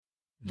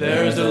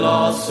There's a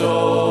lost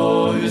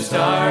soul who's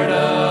tired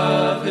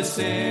of his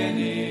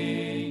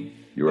sinning.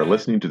 You are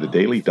listening to the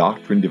Daily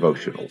Doctrine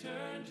Devotional.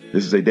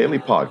 This is a daily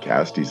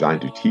podcast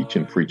designed to teach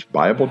and preach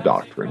Bible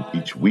doctrine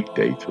each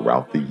weekday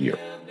throughout the year.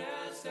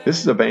 This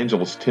is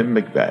Evangelist Tim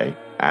McVeigh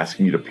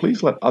asking you to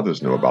please let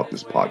others know about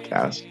this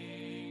podcast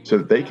so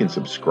that they can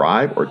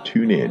subscribe or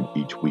tune in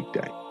each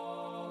weekday.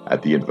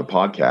 At the end of the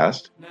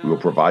podcast, we will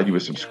provide you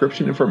with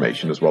subscription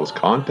information as well as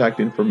contact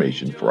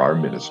information for our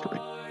ministry.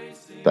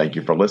 Thank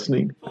you for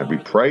listening, and we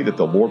pray that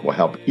the Lord will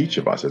help each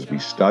of us as we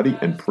study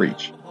and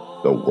preach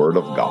the Word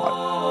of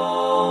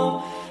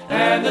God.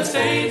 And the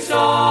saints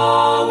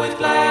all with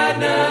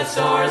gladness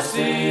are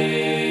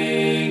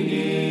singing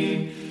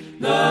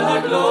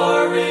the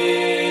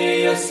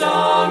glorious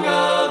song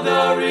of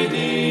the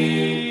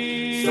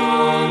redeemed,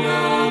 song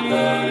of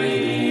the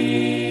redeemed.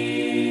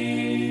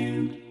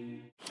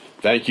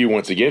 Thank you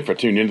once again for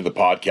tuning into the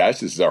podcast.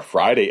 This is our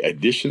Friday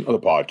edition of the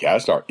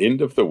podcast, our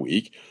end of the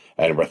week.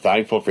 And we're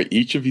thankful for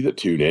each of you that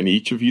tune in,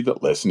 each of you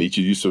that listen, each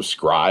of you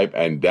subscribe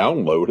and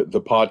download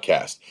the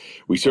podcast.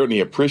 We certainly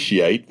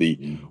appreciate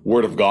the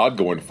Word of God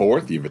going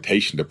forth, the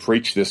invitation to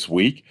preach this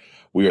week.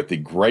 We are at the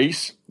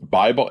Grace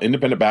Bible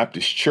Independent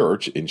Baptist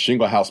Church in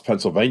Shingle House,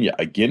 Pennsylvania,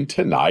 again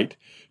tonight.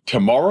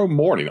 Tomorrow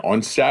morning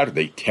on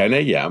Saturday, 10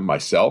 a.m.,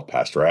 myself,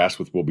 Pastor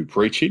Asquith, will be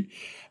preaching.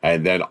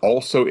 And then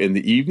also in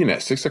the evening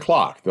at 6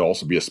 o'clock, there'll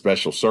also be a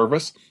special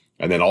service.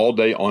 And then all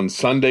day on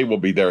Sunday, we'll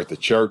be there at the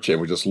church, and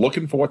we're just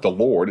looking for what the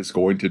Lord is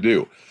going to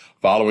do.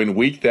 Following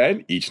week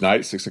then, each night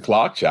at 6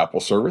 o'clock,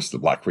 chapel service, the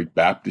Black Creek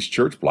Baptist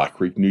Church, Black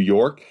Creek, New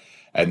York.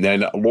 And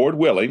then, Lord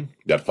willing,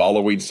 that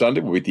following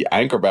Sunday, we'll be at the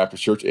Anchor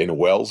Baptist Church in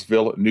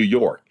Wellsville, New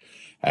York.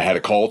 I had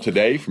a call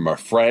today from a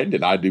friend,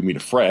 and I do mean a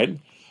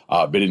friend,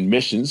 been in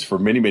missions for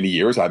many, many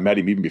years. I met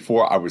him even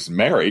before I was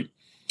married.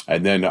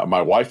 And then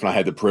my wife and I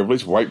had the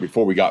privilege right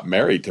before we got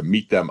married to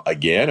meet them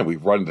again. And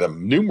we've run into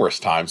them numerous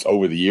times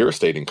over the years,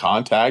 stayed in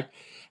contact,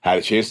 had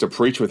a chance to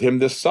preach with him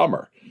this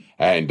summer.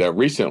 And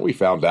recently we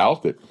found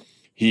out that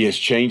he has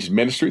changed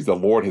ministries. The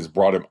Lord has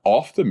brought him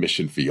off the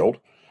mission field,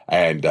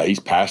 and he's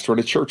pastoring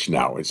a church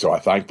now. And so I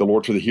thank the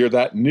Lord to hear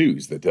that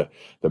news, that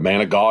the man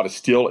of God is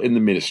still in the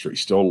ministry,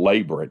 still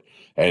laboring.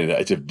 And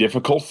it's a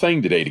difficult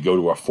thing today to go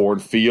to a foreign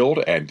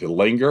field and to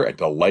linger and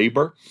to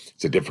labor.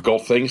 It's a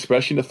difficult thing,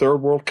 especially in a third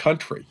world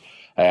country.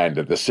 And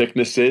the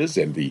sicknesses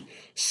and the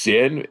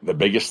sin, the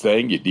biggest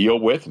thing you deal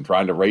with in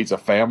trying to raise a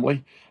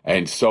family.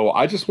 And so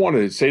I just want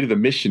to say to the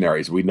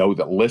missionaries we know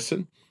that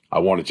listen, I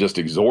want to just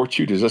exhort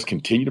you to just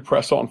continue to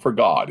press on for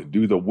God and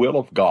do the will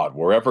of God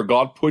wherever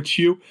God puts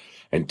you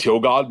until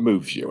God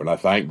moves you. And I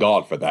thank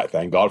God for that.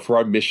 Thank God for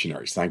our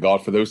missionaries. Thank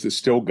God for those that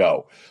still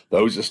go,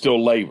 those that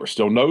still labor,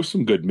 still know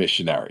some good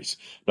missionaries.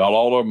 Not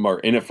all of them are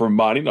in it for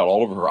money. Not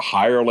all of them are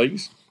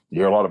hirelings.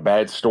 You hear a lot of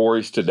bad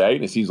stories today,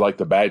 and it seems like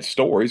the bad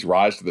stories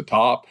rise to the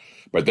top.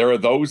 But there are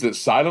those that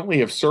silently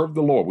have served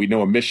the Lord. We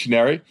know a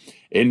missionary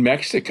in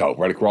Mexico,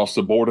 right across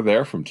the border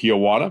there from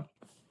Tijuana,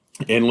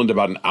 inland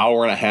about an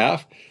hour and a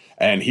half.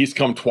 And he's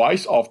come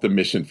twice off the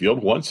mission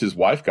field. Once his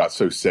wife got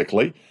so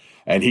sickly,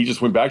 and he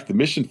just went back to the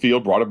mission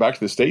field, brought her back to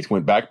the States,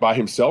 went back by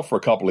himself for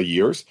a couple of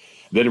years,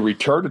 then he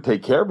returned to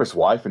take care of his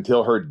wife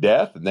until her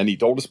death. And then he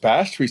told his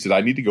pastor, he said,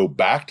 I need to go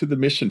back to the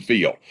mission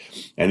field.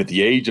 And at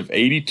the age of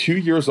 82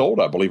 years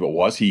old, I believe it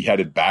was, he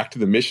headed back to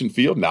the mission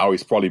field. Now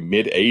he's probably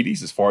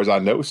mid-80s, as far as I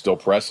know, still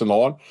pressing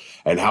on.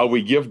 And how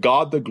we give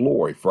God the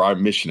glory for our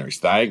missionaries.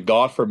 Thank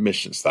God for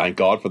missions. Thank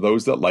God for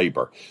those that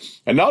labor.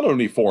 And not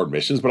only foreign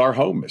missions, but our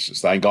home missions.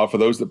 Thank God for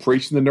those that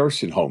preach in the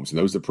nursing homes and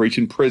those that preach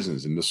in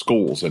prisons and the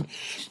schools and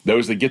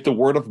those that get the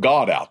word of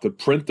God out, that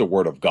print the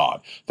word of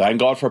God. Thank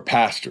God for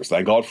pastors.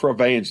 Thank God for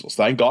evangelists.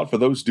 Thank God for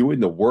those doing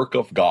the work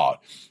of God.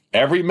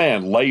 Every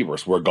man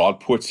labors where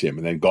God puts him,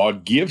 and then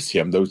God gives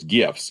him those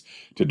gifts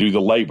to do the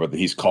labor that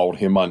he's called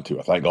him unto.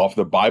 I thank God for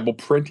the Bible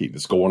printing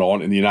that's going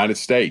on in the United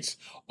States,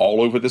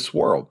 all over this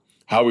world.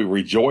 How we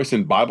rejoice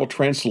in Bible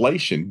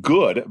translation,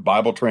 good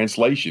Bible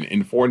translation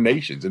in foreign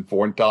nations, in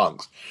foreign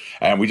tongues.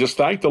 And we just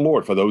thank the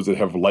Lord for those that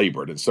have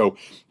labored. And so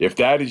if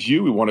that is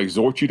you, we want to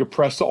exhort you to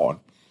press on.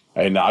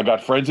 And I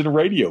got friends in the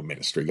radio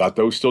ministry, got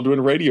those still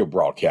doing radio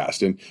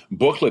broadcast and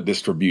booklet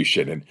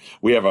distribution. And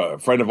we have a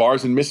friend of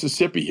ours in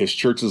Mississippi. His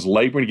church is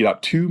laboring to get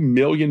out 2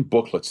 million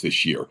booklets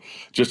this year.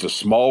 Just a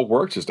small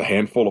work, just a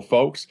handful of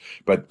folks.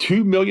 But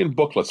 2 million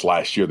booklets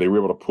last year they were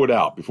able to put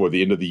out before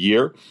the end of the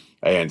year.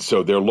 And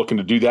so they're looking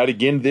to do that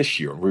again this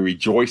year. And we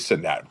rejoice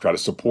in that, try to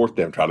support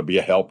them, try to be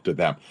a help to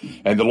them.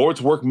 And the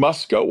Lord's work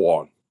must go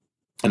on.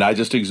 And I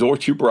just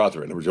exhort you,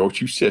 brethren, and exhort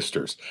you,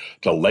 sisters,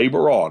 to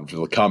labor on to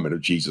the coming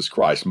of Jesus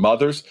Christ.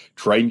 Mothers,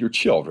 train your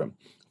children.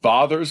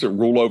 Fathers,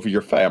 rule over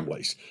your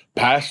families.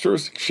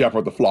 Pastors,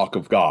 shepherd the flock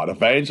of God.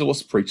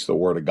 Evangelists, preach the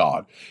word of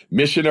God.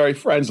 Missionary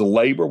friends,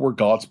 labor where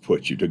God's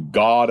put you. To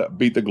God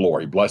be the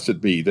glory. Blessed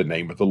be the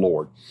name of the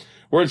Lord.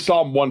 We're in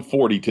Psalm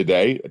 140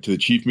 today, to the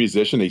chief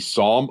musician, a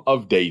psalm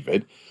of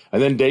David,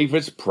 and then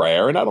David's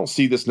prayer. And I don't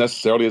see this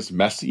necessarily as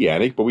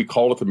Messianic, but we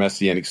call it the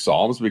Messianic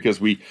Psalms because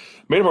we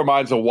made up our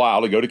minds a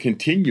while ago to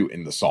continue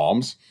in the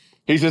Psalms.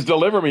 He says,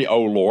 deliver me,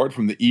 O Lord,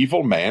 from the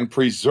evil man.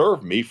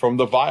 Preserve me from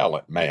the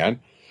violent man,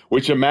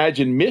 which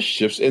imagine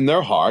mischiefs in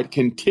their heart.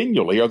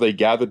 Continually are they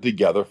gathered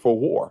together for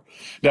war.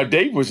 Now,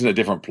 David was in a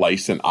different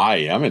place than I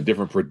am, a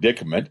different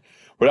predicament.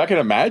 But I can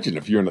imagine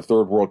if you're in a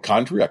third world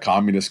country, a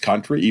communist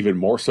country, even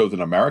more so than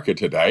America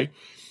today,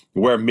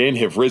 where men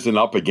have risen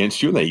up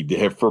against you and they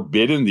have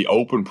forbidden the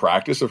open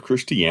practice of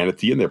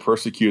Christianity and they're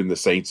persecuting the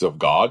saints of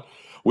God,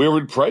 we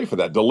would pray for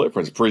that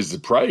deliverance,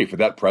 pray for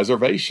that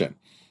preservation.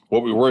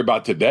 What we worry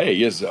about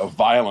today is a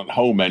violent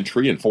home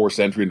entry and forced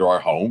entry into our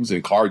homes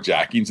and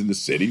carjackings in the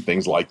city,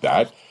 things like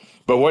that.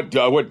 But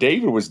what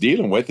David was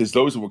dealing with is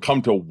those who would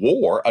come to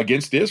war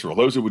against Israel,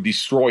 those who would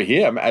destroy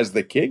him as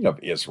the king of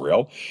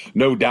Israel.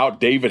 No doubt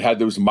David had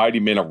those mighty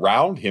men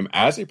around him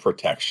as a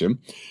protection.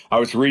 I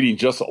was reading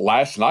just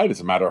last night,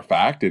 as a matter of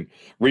fact, and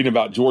reading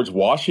about George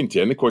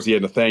Washington. Of course, he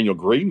had Nathaniel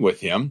Greene with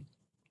him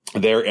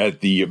there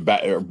at the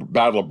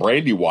Battle of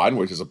Brandywine,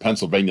 which is a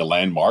Pennsylvania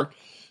landmark.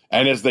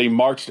 And as they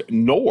marched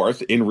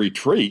north in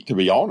retreat, to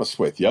be honest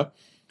with you,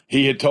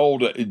 he had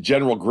told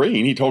General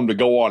Greene, he told him to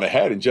go on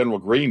ahead, and General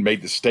Greene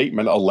made the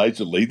statement,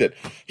 allegedly, that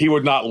he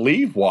would not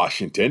leave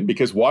Washington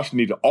because Washington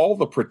needed all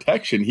the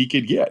protection he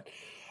could get.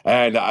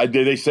 And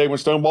they say when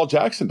Stonewall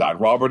Jackson died,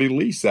 Robert E.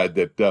 Lee said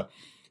that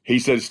he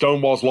said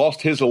Stonewall's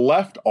lost his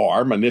left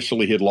arm.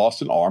 Initially, he had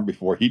lost an arm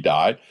before he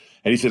died.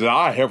 And he said,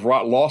 I have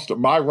lost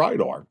my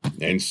right arm.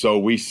 And so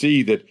we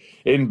see that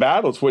in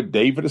battle, it's what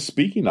David is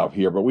speaking of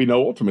here. But we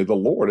know ultimately the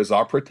Lord is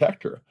our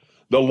protector.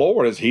 The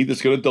Lord is he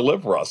that's going to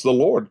deliver us. The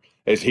Lord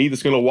is he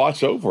that's going to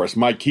watch over us.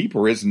 My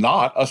keeper is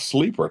not a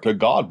sleeper. To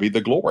God be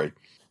the glory.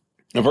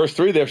 In verse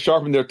 3, they have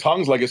sharpened their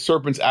tongues like a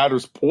serpent's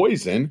adder's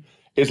poison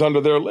is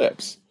under their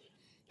lips.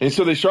 And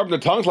so they sharpened their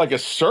tongues like a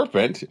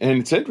serpent.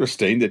 And it's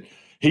interesting that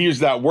he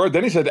used that word.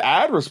 Then he said,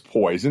 adder's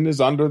poison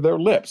is under their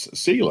lips.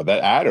 Selah,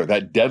 that adder,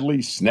 that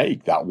deadly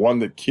snake, that one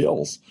that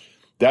kills.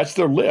 That's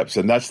their lips,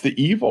 and that's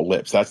the evil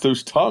lips. That's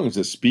those tongues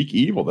that speak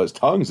evil, those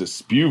tongues that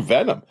spew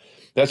venom.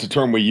 That's a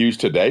term we use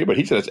today, but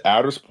he said it's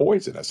adder's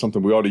poison. That's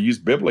something we ought to use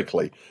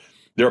biblically.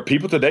 There are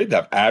people today that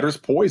have adder's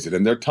poison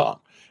in their tongue.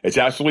 It's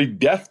absolutely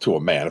death to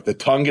a man. If the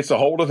tongue gets a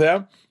hold of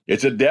them,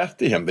 it's a death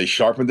to him. They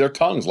sharpen their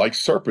tongues like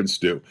serpents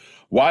do.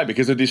 Why?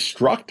 Because they're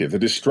destructive. They're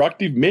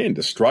destructive men,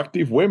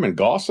 destructive women,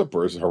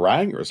 gossipers,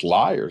 haranguers,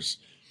 liars.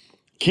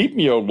 Keep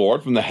me, O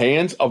Lord, from the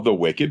hands of the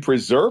wicked.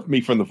 Preserve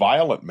me from the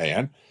violent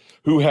man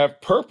who have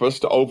purpose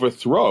to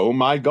overthrow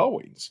my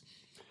goings.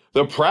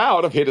 The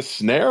proud have hid a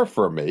snare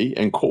for me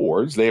and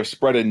cords. They have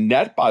spread a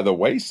net by the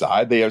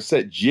wayside. They have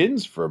set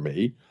gins for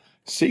me,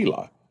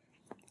 Selah.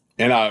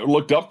 And I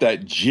looked up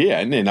that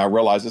gin, and I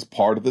realized it's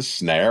part of the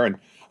snare. And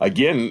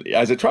again,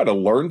 as I try to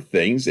learn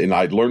things, and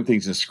I learn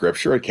things in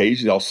Scripture,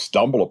 occasionally I'll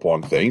stumble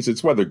upon things.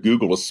 It's whether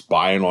Google is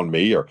spying on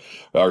me or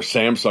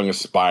Samsung is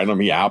spying on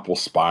me,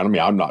 Apple's spying on me.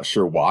 I'm not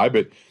sure why,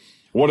 but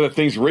one of the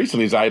things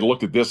recently is I had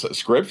looked at this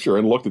Scripture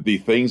and looked at the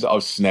things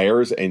of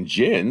snares and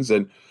gins.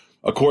 And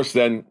of course,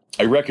 then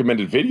a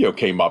recommended video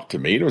came up to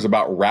me. And it was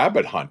about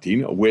rabbit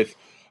hunting with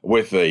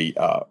a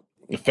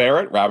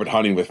ferret, rabbit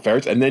hunting with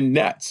ferrets, and then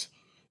nets.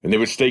 And they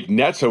would stake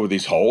nets over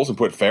these holes and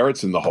put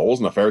ferrets in the holes,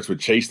 and the ferrets would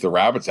chase the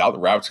rabbits out. The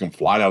rabbits come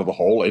flying out of the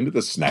hole into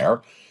the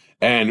snare.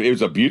 And it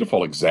was a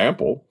beautiful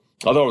example.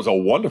 I thought it was a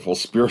wonderful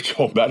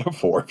spiritual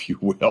metaphor, if you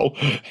will.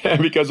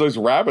 And because those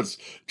rabbits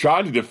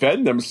trying to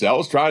defend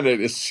themselves, trying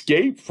to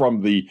escape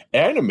from the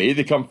enemy,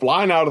 they come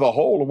flying out of the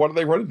hole. And what do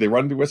they run into? They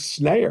run into a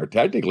snare.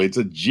 Technically, it's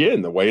a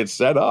gin, the way it's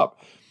set up.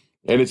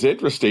 And it's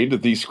interesting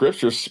that these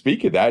scriptures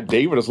speak of that.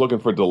 David is looking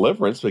for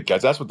deliverance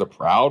because that's what the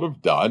proud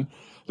have done.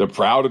 The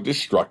proud are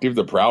destructive.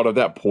 The proud have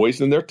that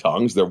poison in their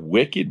tongues. They're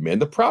wicked men.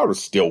 The proud are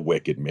still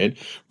wicked men.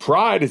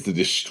 Pride is the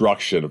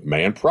destruction of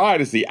man.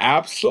 Pride is the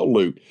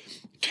absolute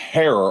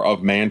terror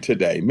of man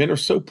today. Men are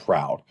so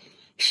proud,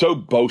 so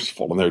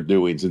boastful in their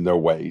doings and their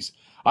ways.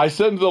 I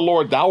said unto the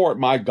Lord, thou art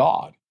my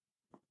God.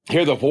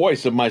 Hear the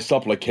voice of my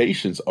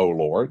supplications, O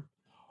Lord.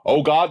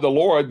 O God, the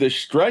Lord, the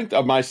strength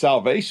of my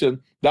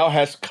salvation, thou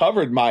hast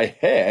covered my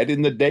head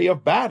in the day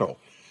of battle.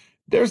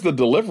 There's the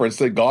deliverance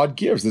that God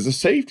gives. There's a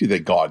safety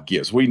that God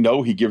gives. We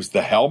know he gives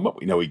the helmet.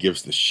 We know he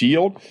gives the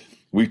shield.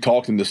 We've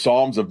talked in the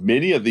Psalms of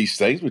many of these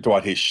things. We talked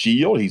about his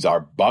shield. He's our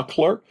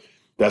buckler.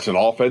 That's an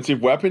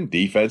offensive weapon,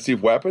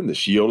 defensive weapon. The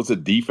shield is a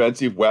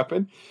defensive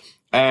weapon.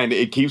 And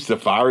it keeps the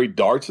fiery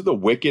darts of the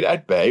wicked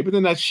at bay. But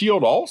then that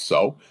shield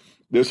also,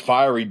 those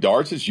fiery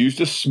darts, is used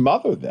to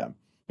smother them.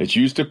 It's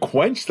used to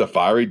quench the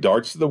fiery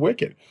darts of the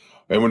wicked.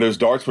 And when those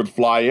darts would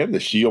fly in, the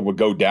shield would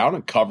go down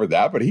and cover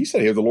that. But he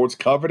said here, the Lord's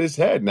covered his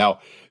head. Now,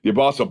 the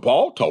Apostle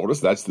Paul told us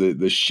that's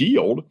the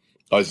shield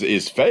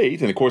is faith.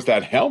 And of course,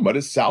 that helmet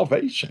is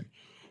salvation.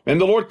 And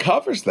the Lord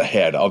covers the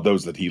head of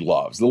those that he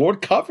loves. The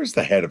Lord covers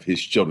the head of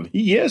his children.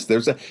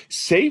 There's a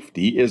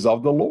safety is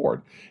of the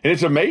Lord. And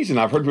it's amazing.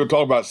 I've heard people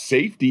talk about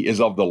safety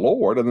is of the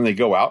Lord, and then they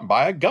go out and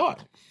buy a gun.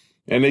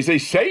 And they say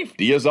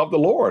safety is of the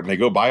Lord, and they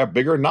go buy a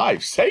bigger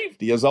knife.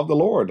 Safety is of the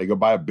Lord. They go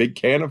buy a big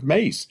can of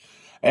mace.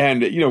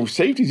 And,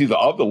 safety is either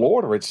of the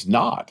Lord or it's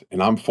not.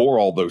 And I'm for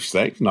all those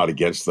things, not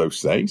against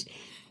those things.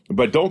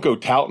 But don't go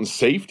touting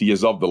safety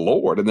as of the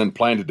Lord and then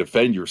plan to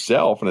defend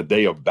yourself in a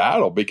day of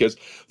battle, because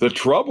the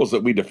troubles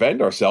that we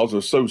defend ourselves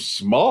are so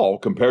small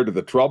compared to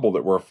the trouble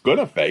that we're going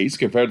to face,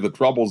 compared to the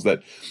troubles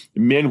that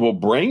men will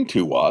bring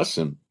to us.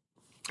 And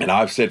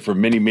I've said for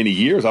many, many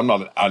years, I'm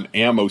not an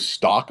ammo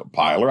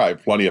stockpiler. I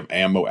have plenty of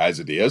ammo as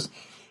it is,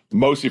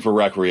 mostly for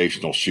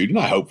recreational shooting.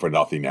 I hope for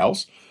nothing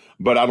else.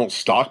 But I don't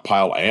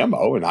stockpile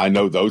ammo. And I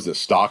know those that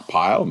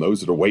stockpile and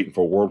those that are waiting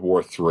for World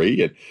War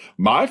III. And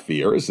my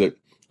fear is that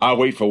I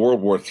wait for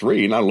World War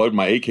III and I load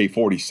my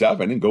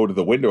AK-47 and go to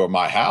the window of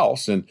my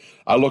house. And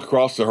I look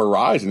across the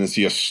horizon and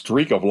see a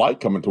streak of light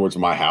coming towards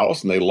my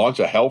house. And they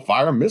launch a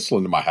Hellfire missile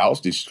into my house,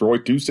 destroy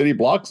 2 city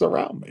blocks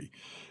around me.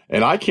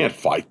 And I can't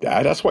fight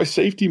that. That's why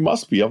safety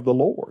must be of the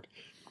Lord.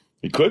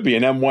 It could be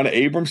an M1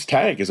 Abrams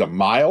tank is a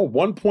mile,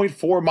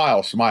 1.4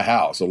 miles from my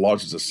house. It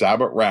launches a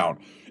Sabbath round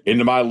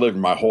into my living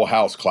room. My whole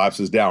house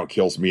collapses down,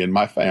 kills me and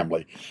my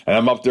family. And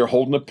I'm up there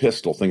holding a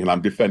pistol thinking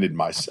I'm defending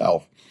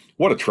myself.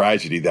 What a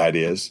tragedy that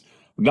is.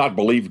 Not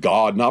believe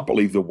God, not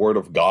believe the word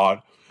of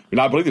God. And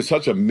I believe there's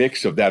such a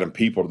mix of that in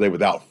people today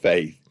without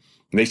faith.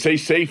 And they say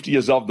safety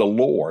is of the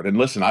Lord. And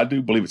listen, I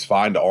do believe it's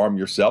fine to arm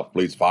yourself. I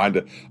believe it's fine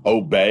to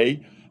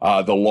obey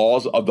the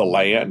laws of the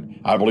land.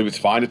 I believe it's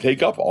fine to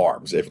take up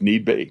arms if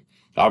need be.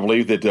 I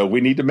believe that we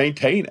need to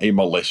maintain a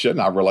militia.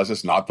 And I realize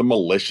it's not the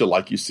militia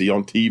like you see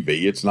on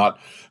TV. It's not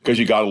because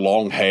you got a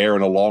long hair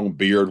and a long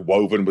beard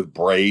woven with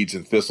braids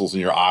and thistles in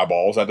your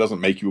eyeballs. That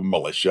doesn't make you a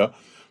militia.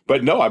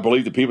 But no, I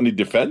believe that people need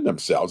to defend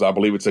themselves. I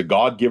believe it's a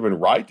God-given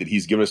right that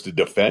he's given us to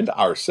defend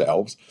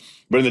ourselves.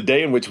 But in the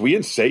day in which we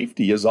in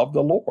safety is of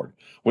the Lord.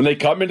 When they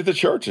come into the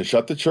church and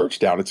shut the church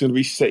down, it's going to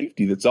be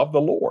safety that's of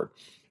the Lord.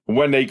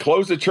 When they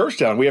close the church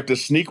down, we have to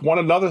sneak one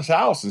another's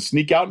house and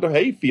sneak out into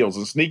hayfields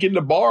and sneak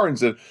into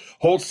barns and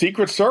hold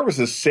secret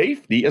services.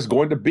 Safety is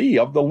going to be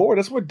of the Lord.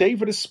 That's what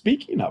David is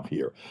speaking of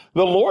here.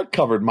 The Lord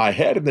covered my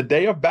head in the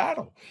day of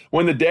battle.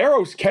 When the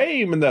arrows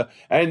came and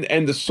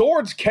the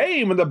swords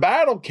came and the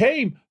battle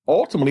came,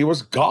 ultimately it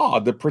was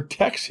God that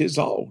protects his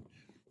own.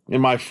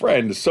 And my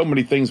friend, there's so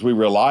many things we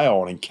rely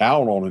on and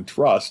count on and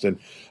trust. And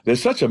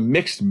there's such a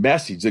mixed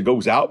message that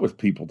goes out with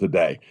people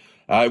today.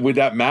 With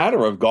that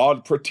matter of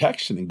God's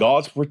protection and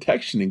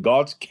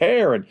God's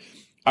care. And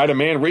I had a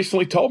man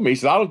recently told me, he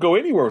said, I don't go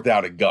anywhere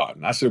without a gun.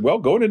 And I said, well,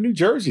 go to New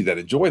Jersey then.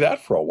 Enjoy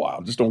that for a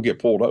while. Just don't get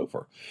pulled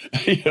over.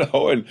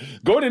 And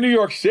go to New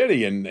York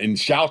City and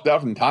shout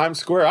out in Times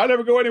Square, I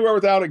never go anywhere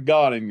without a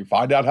gun. And you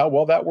find out how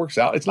well that works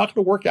out. It's not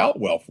going to work out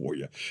well for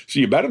you.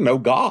 So you better know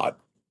God.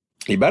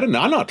 You better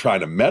know, I'm not trying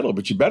to meddle,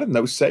 but you better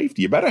know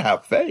safety. You better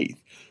have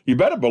faith. You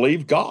better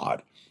believe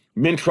God.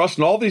 Men trust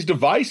in all these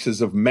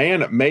devices of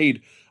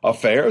man-made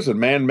affairs and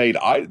man-made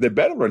items. They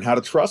better learn how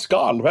to trust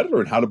God. They better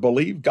learn how to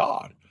believe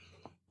God.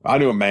 I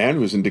knew a man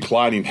who was in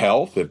declining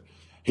health, and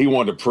he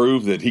wanted to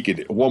prove that he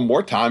could one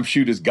more time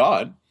shoot his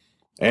gun.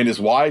 And his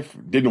wife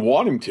didn't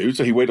want him to,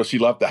 so he waited till she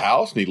left the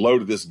house, and he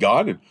loaded this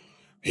gun, and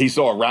he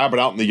saw a rabbit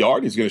out in the yard,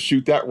 and he's going to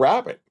shoot that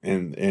rabbit.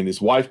 And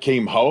his wife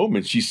came home,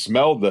 and she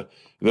smelled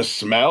the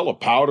smell of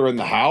powder in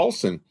the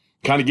house and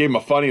kind of gave him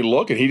a funny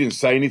look, and he didn't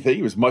say anything.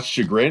 He was much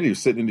chagrined. He was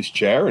sitting in his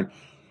chair, and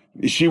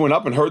she went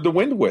up and heard the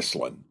wind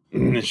whistling.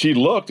 And she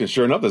looked, and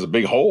sure enough, there's a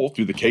big hole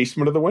through the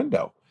casement of the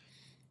window.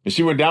 And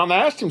she went down and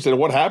asked him, said,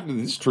 what happened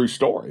to this true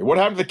story? What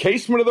happened to the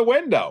casement of the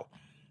window?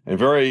 And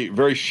very,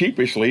 very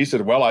sheepishly, he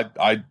said, well,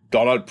 I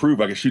thought I'd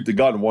prove I could shoot the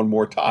gun one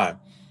more time.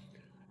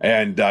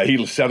 And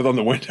he set it on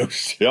the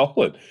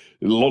windowsill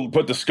and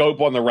put the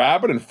scope on the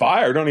rabbit and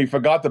fired. And he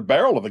forgot the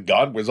barrel of the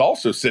gun was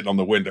also sitting on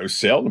the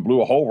windowsill and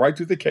blew a hole right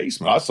through the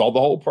casement. I saw the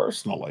hole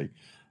personally.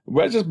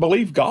 Well, just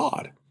believe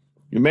God.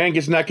 Your man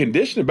gets in that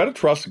condition, better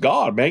trust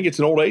God. Man gets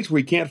in old age where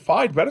he can't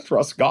fight, better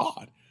trust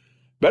God.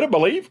 Better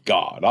believe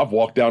God. I've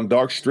walked down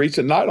dark streets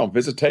at night on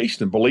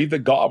visitation and believed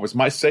that God was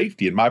my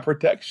safety and my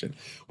protection.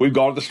 We've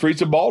gone to the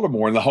streets of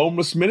Baltimore and the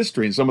homeless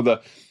ministry and some of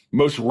the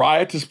most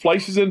riotous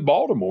places in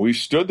Baltimore. We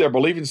stood there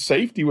believing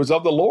safety was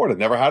of the Lord and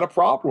never had a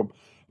problem,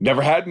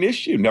 never had an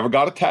issue, never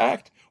got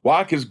attacked.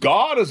 Why? Because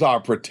God is our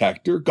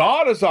protector.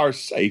 God is our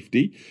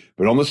safety.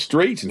 But on the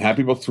streets and have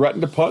people threaten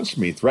to punch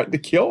me, threaten to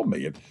kill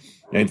me,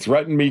 and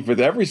threaten me with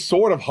every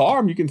sort of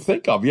harm you can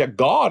think of. Yet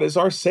God is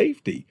our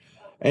safety.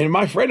 And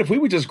my friend, if we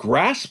would just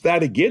grasp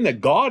that again, that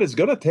God is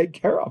going to take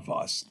care of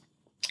us.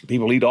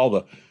 People eat all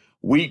the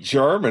wheat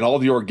germ and all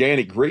the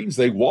organic greens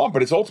they want,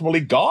 but it's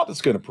ultimately God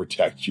that's going to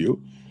protect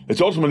you. It's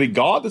ultimately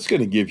God that's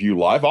going to give you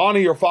life. Honor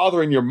your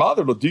father and your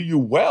mother. It'll do you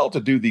well to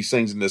do these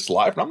things in this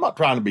life. And I'm not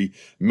trying to be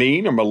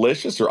mean or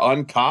malicious or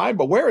unkind,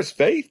 but where is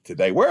faith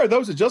today? Where are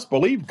those that just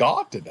believe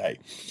God today?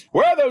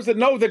 Where are those that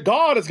know that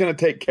God is going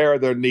to take care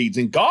of their needs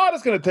and God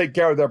is going to take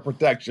care of their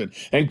protection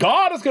and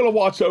God is going to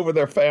watch over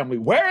their family?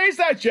 Where is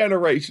that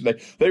generation?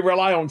 They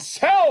rely on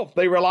self.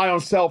 They rely on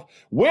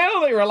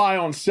self-will. They rely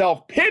on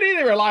self-pity.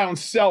 They rely on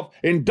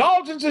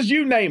self-indulgences.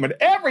 You name it.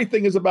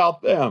 Everything is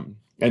about them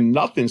and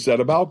nothing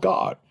said about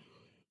God.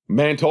 A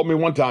man told me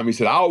one time, he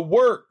said, I'll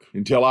work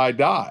until I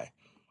die.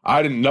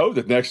 I didn't know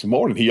that next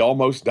morning he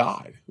almost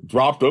died,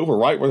 dropped over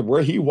right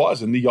where he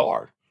was in the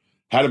yard,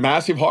 had a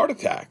massive heart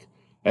attack.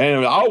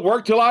 And I'll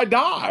work till I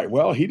die.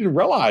 Well, he didn't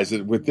realize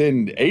that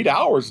within 8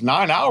 hours,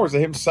 9 hours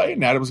of him saying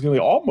that, it was going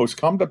to almost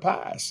come to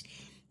pass.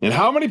 And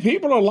how many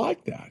people are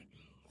like that?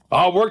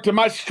 I'll work till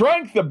my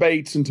strength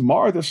abates, and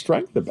tomorrow the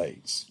strength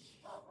abates.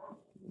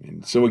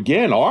 And so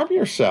again, arm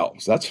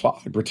yourselves. That's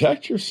fine.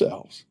 Protect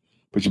yourselves.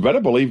 But you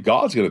better believe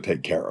God's going to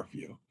take care of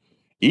you.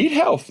 Eat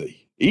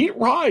healthy. Eat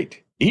right.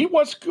 Eat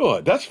what's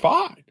good. That's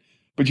fine.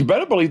 But you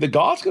better believe that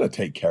God's going to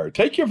take care of you.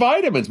 Take your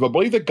vitamins, but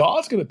believe that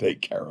God's going to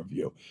take care of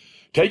you.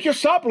 Take your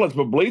supplements,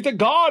 but believe that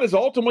God is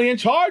ultimately in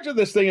charge of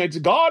this thing. It's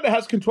God that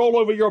has control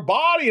over your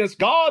body, and it's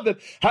God that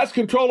has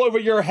control over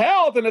your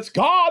health, and it's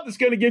God that's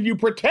going to give you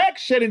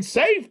protection and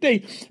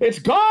safety. It's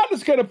God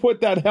that's going to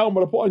put that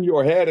helmet upon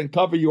your head and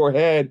cover your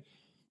head.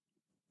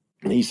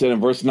 And he said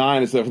in verse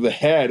 9, it said, for the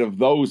head of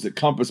those that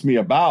compass me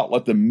about,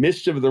 let the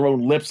mischief of their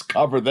own lips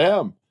cover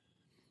them.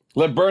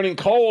 Let burning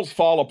coals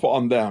fall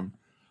upon them.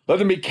 Let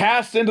them be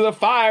cast into the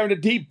fire and the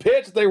deep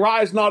pits, that they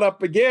rise not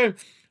up again.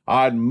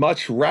 I'd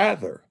much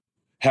rather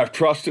have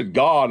trusted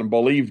God and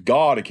believed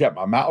God and kept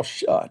my mouth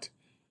shut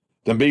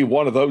than be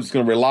one of those who's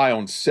going to rely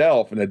on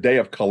self in a day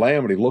of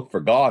calamity, look for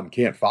God and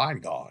can't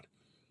find God.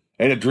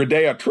 And a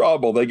day of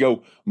trouble, they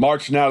go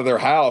marching out of their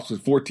house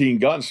with 14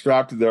 guns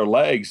strapped to their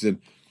legs, and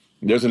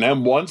there's an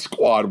M1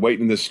 squad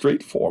waiting in the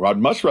street for them. I'd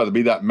much rather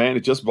be that man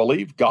that just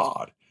believed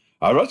God.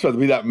 I'd much rather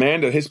be that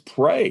man that has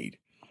prayed.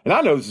 And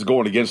I know this is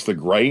going against the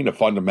grain of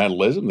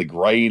fundamentalism, the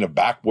grain of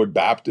backwood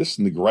Baptists,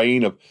 and the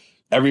grain of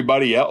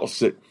everybody else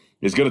that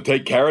is going to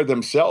take care of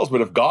themselves.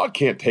 But if God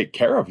can't take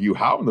care of you,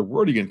 how in the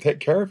world are you going to take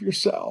care of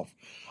yourself?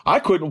 I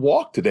couldn't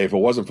walk today if it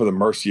wasn't for the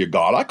mercy of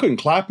God. I couldn't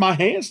clap my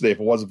hands today if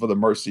it wasn't for the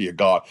mercy of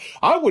God.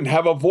 I wouldn't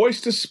have a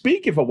voice to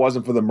speak if it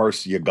wasn't for the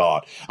mercy of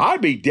God.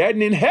 I'd be dead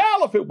and in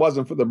hell if it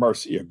wasn't for the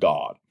mercy of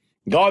God.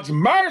 God's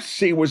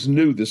mercy was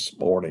new this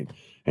morning,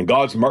 and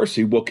God's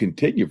mercy will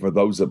continue for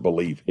those that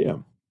believe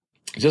him.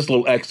 Just a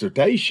little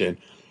exhortation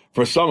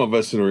for some of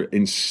us that are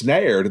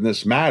ensnared in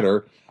this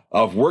matter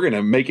of we're going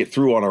to make it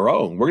through on our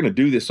own. We're going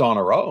to do this on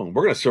our own.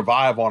 We're going to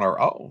survive on our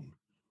own.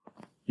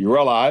 You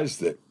realize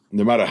that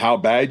no matter how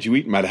bad you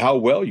eat, no matter how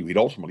well you eat,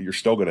 ultimately you're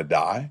still going to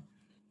die.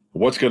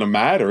 What's going to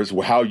matter is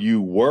how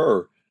you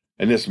were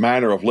in this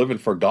manner of living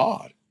for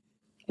God.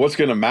 What's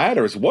going to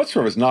matter is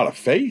whatsoever is not of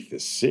faith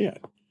is sin.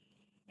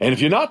 And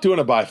if you're not doing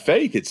it by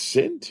faith, it's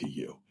sin to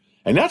you.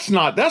 And that's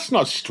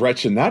not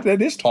stretching that.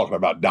 That is talking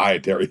about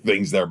dietary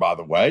things there, by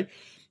the way.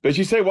 But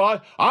you say,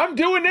 well, I'm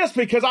doing this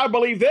because I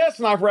believe this,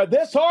 and I've read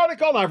this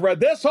article, and I've read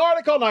this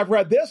article, and I've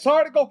read this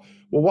article.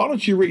 Well, why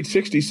don't you read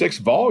 66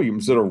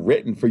 volumes that are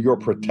written for your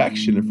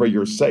protection and for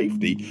your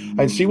safety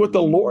and see what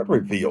the Lord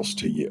reveals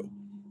to you?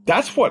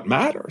 That's what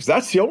matters.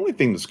 That's the only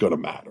thing that's going to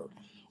matter.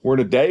 We're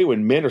in a day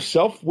when men are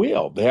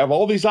self-willed. They have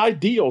all these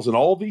ideals and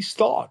all these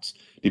thoughts.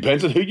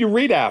 Depends on who you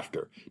read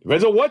after.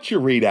 Depends on what you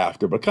read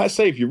after. But can I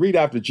say, if you read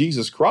after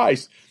Jesus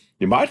Christ,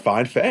 you might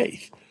find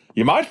faith.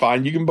 You might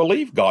find you can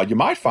believe God. You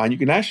might find you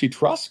can actually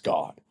trust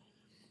God.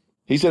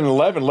 He said in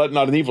 11, let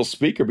not an evil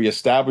speaker be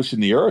established in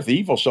the earth.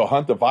 Evil shall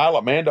hunt the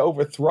violent man to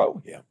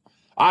overthrow him.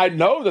 I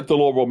know that the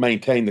Lord will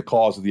maintain the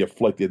cause of the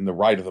afflicted and the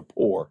right of the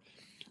poor.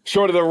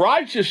 Surely the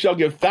righteous shall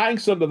give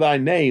thanks unto thy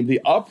name.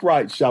 The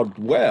upright shall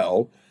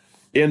dwell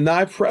in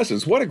thy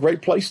presence. What a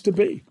great place to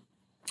be.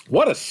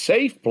 What a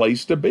safe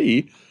place to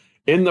be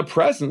in the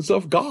presence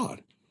of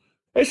God.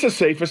 It's the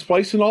safest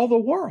place in all the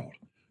world.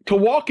 To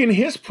walk in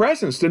his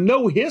presence, to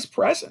know his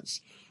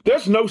presence.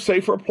 There's no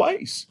safer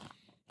place.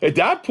 At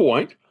that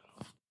point,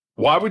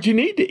 why would you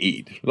need to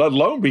eat, let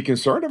alone be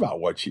concerned about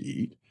what you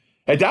eat?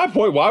 At that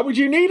point, why would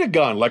you need a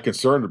gun?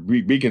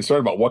 Be concerned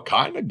about what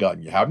kind of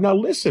gun you have. Now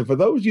listen, for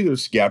those of you that are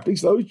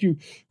skeptics, those you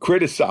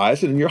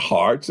criticize in your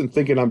hearts and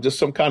thinking I'm just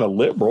some kind of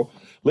liberal,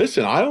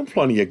 listen, I own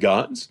plenty of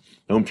guns.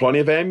 I own plenty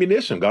of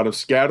ammunition. Got them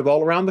scattered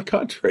all around the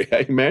country.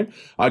 Amen.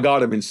 I got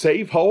them in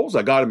safe holes.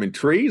 I got them in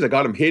trees. I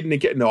got them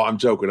hidden. No, I'm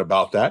joking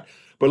about that.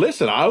 But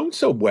listen, I own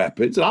some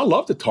weapons, and I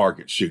love to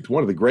target shoot.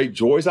 One of the great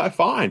joys I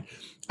find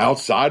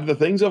outside of the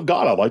things of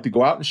God. I like to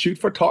go out and shoot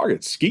for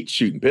targets, skeet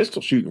shooting,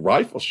 pistol shooting,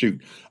 rifle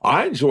shooting.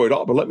 I enjoy it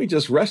all, but let me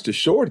just rest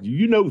assured,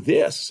 you know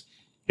this.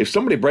 If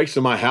somebody breaks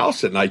in my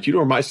house at night, you know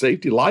where my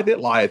safety lieth, it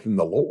lieth in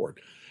the Lord.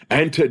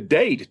 And to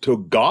date, to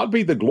God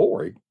be the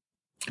glory,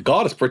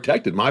 God has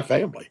protected my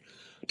family.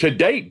 To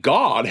date,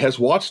 God has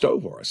watched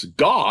over us.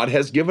 God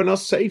has given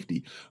us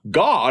safety.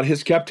 God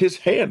has kept his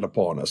hand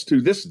upon us.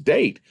 To this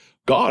date,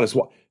 God is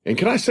what. And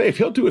can I say, if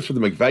he'll do it for the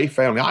McVeigh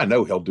family, I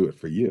know he'll do it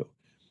for you.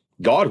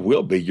 God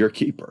will be your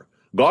keeper.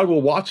 God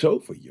will watch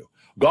over you.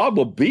 God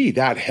will be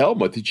that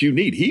helmet that you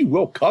need. He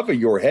will cover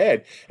your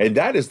head, and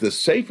that is the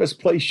safest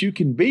place you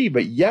can be.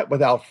 But yet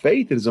without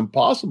faith, it is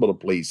impossible to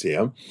please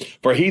him.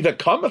 For he that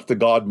cometh to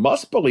God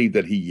must believe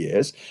that he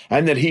is,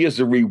 and that he is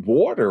a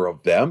rewarder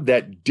of them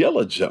that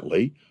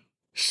diligently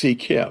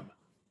seek him.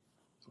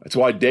 That's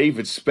why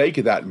David spake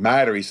of that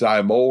matter. He said, I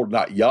am old,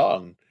 not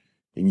young,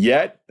 and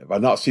yet have I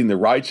not seen the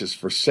righteous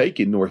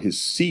forsaken, nor his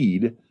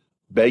seed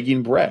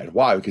begging bread.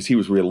 Why? Because he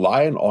was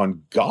relying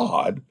on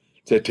God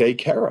to take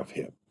care of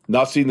him.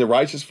 not seen the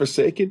righteous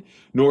forsaken,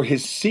 nor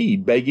his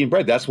seed begging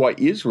bread. That's why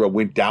Israel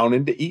went down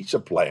into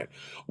Egypt land.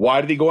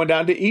 Why did he go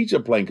down to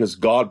Egypt land? Because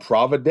God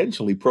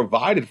providentially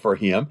provided for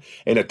him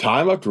in a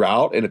time of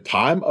drought, in a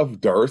time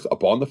of dearth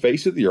upon the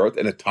face of the earth,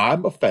 in a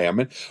time of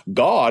famine.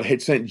 God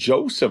had sent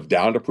Joseph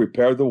down to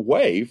prepare the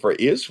way for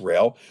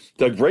Israel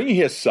to bring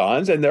his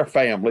sons and their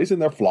families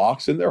and their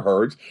flocks and their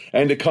herds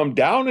and to come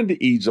down into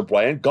Egypt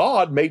land.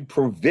 God made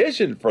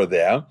provision for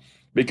them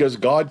because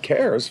God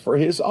cares for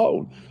his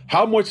own.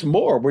 How much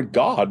more would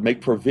God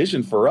make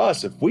provision for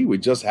us if we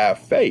would just have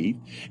faith,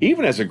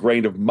 even as a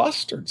grain of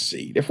mustard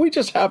seed? If we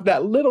just have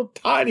that little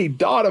tiny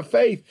dot of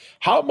faith,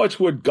 how much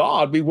would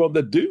God be willing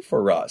to do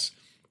for us?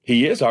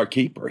 He is our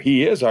keeper.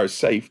 He is our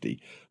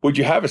safety. Would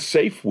you have a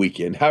safe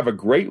weekend? Have a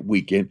great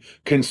weekend.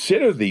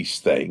 Consider these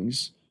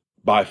things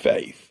by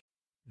faith.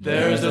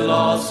 There's a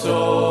lost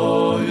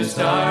soul who's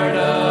tired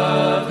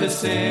of his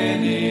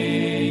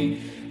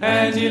sinning,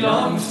 and he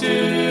longs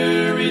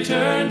to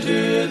return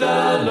to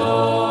the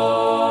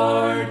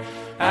Lord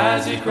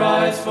as he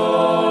cries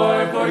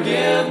for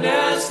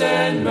forgiveness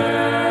and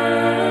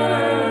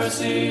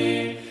mercy.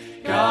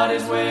 God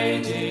is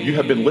waiting. You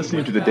have been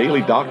listening to the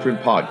Daily Doctrine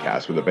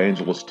Podcast with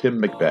Evangelist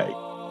Tim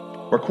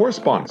McVeigh. For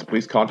correspondence,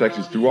 please contact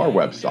us through our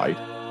website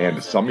and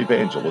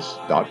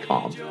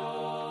someevangelists.com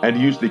and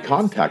use the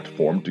contact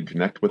form to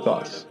connect with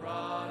us.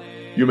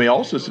 You may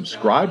also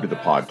subscribe to the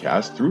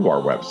podcast through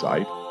our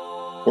website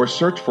or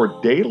search for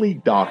Daily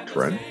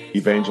Doctrine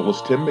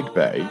Evangelist Tim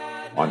McVeigh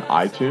on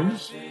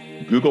iTunes,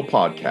 Google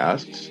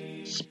Podcasts,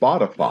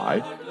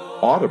 Spotify,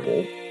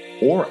 Audible,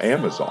 or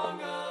Amazon.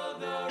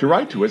 To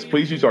write to us,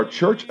 please use our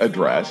church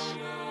address,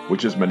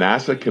 which is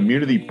Manasseh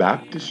Community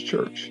Baptist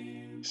Church,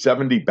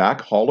 70 Back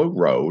Hollow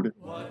Road,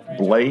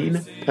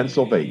 Blaine,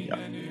 Pennsylvania,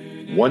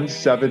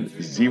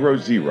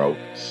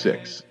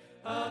 17006.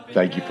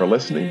 Thank you for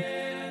listening,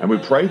 and we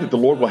pray that the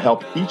Lord will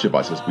help each of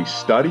us as we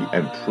study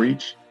and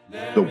preach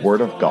the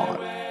Word of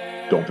God.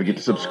 Don't forget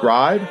to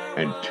subscribe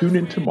and tune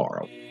in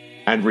tomorrow.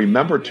 And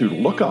remember to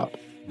look up,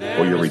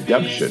 for your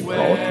redemption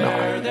draweth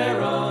nigh.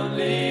 There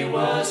only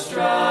was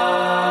strife.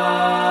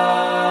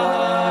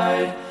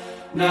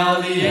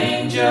 Now the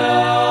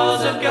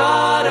angels of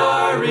God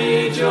are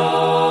rejoicing,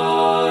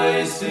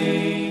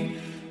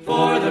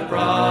 for the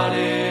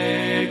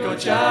prodigal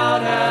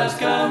child has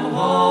come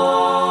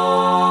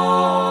home,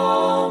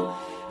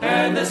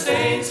 and the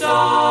saints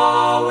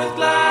all with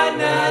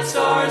gladness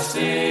are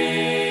singing.